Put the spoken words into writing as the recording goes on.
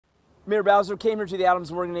Mayor Bowser came here to the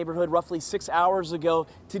Adams Morgan neighborhood roughly 6 hours ago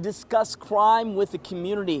to discuss crime with the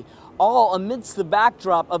community, all amidst the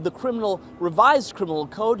backdrop of the revised criminal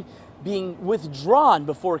code being withdrawn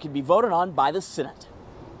before it could be voted on by the Senate.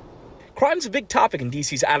 Crime's a big topic in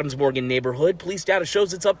D.C.'s Adams Morgan neighborhood. Police data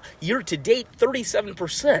shows it's up year-to-date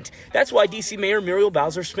 37%. That's why D.C. Mayor Muriel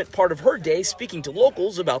Bowser spent part of her day speaking to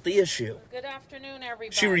locals about the issue. Good afternoon,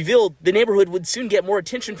 everybody. She revealed the neighborhood would soon get more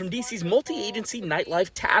attention from D.C.'s multi-agency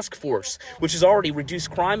nightlife task force, which has already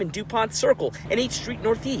reduced crime in DuPont Circle and H Street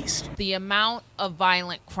Northeast. The amount of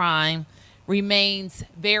violent crime remains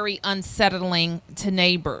very unsettling to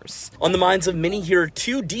neighbors. On the minds of many here,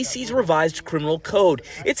 too, D.C.'s revised criminal code.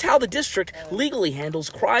 It's how the district legally handles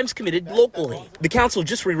crimes committed locally. The council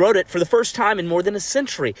just rewrote it for the first time in more than a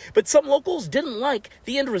century, but some locals didn't like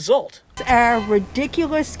the end result. Our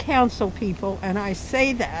ridiculous council people, and I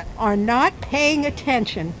say that, are not paying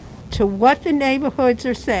attention to what the neighborhoods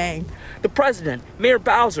are saying. The president, Mayor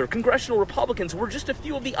Bowser, congressional Republicans were just a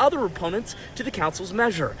few of the other opponents to the council's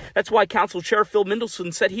measure. That's why Council Chair Phil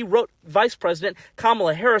Mendelson said he wrote Vice President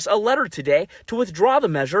Kamala Harris a letter today to withdraw the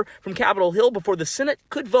measure from Capitol Hill before the Senate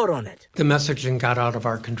could vote on it. The messaging got out of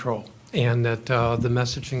our control, and that the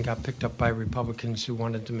messaging got picked up by Republicans who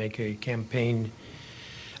wanted to make a campaign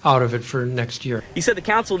out of it for next year. He said the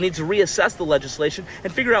council needs to reassess the legislation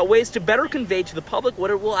and figure out ways to better convey to the public what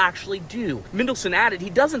it will actually do. Mendelson added he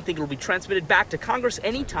doesn't think it will be transmitted back to Congress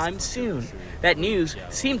anytime soon. That news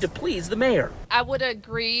seemed to please the mayor. I would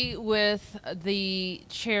agree with the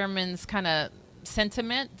chairman's kind of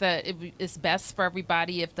sentiment that it is best for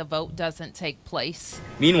everybody if the vote doesn't take place.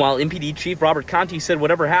 Meanwhile, MPD Chief Robert Conte said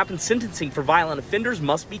whatever happens, sentencing for violent offenders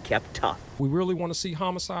must be kept tough. We really want to see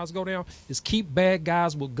homicides go down is keep bad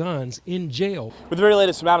guys with guns in jail. With the very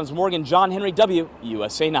latest from Adams Morgan, John Henry,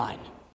 WUSA 9.